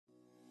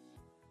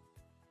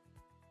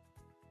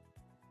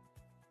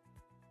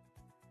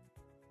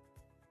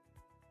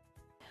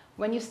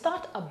When you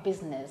start a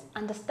business,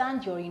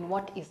 understand you're in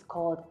what is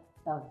called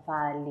the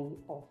valley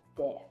of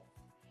death.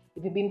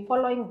 If you've been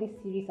following this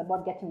series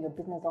about getting your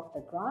business off the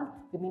ground,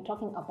 we've been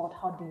talking about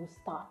how do you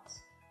start,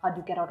 how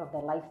do you get out of the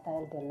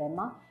lifestyle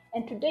dilemma.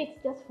 And today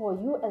it's just for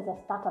you as a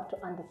startup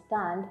to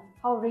understand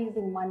how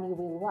raising money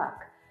will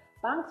work.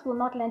 Banks will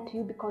not lend to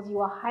you because you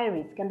are high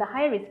risk, and the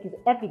high risk is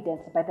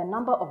evidenced by the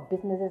number of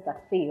businesses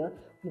that fail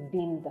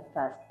within the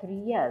first 3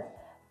 years.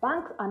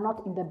 Banks are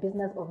not in the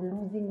business of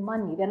losing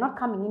money. They're not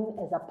coming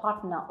in as a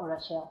partner or a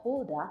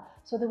shareholder,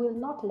 so they will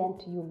not lend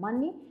to you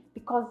money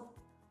because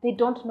they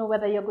don't know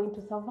whether you're going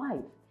to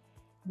survive.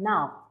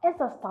 Now, as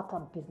a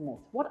startup business,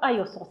 what are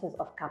your sources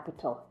of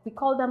capital? We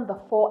call them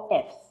the 4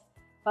 F's.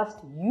 First,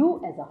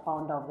 you as a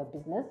founder of the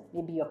business,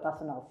 maybe your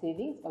personal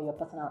savings or your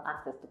personal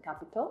access to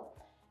capital.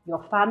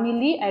 Your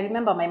family. I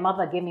remember my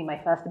mother gave me my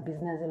first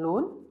business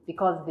loan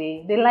because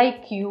they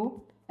like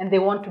you and they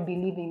want to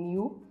believe in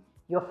you.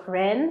 Your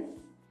friends,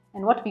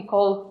 and what we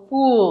call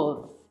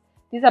fools.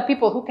 These are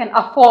people who can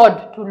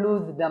afford to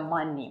lose the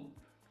money.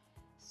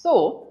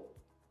 So,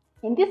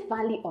 in this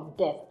valley of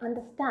death,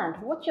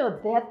 understand what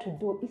you're there to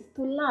do is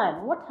to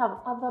learn what have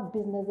other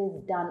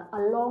businesses done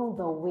along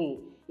the way.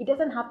 It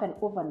doesn't happen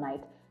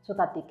overnight so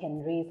that they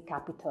can raise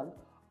capital.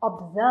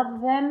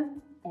 Observe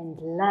them and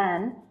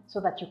learn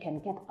so that you can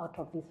get out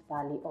of this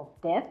valley of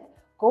death.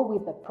 Go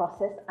with the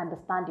process,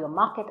 understand your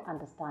market,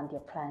 understand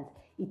your clients.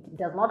 It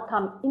does not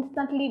come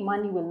instantly.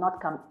 Money will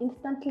not come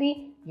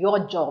instantly.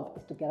 Your job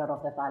is to get out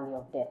of the valley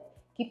of death.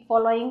 Keep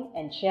following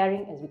and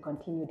sharing as we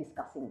continue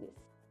discussing this.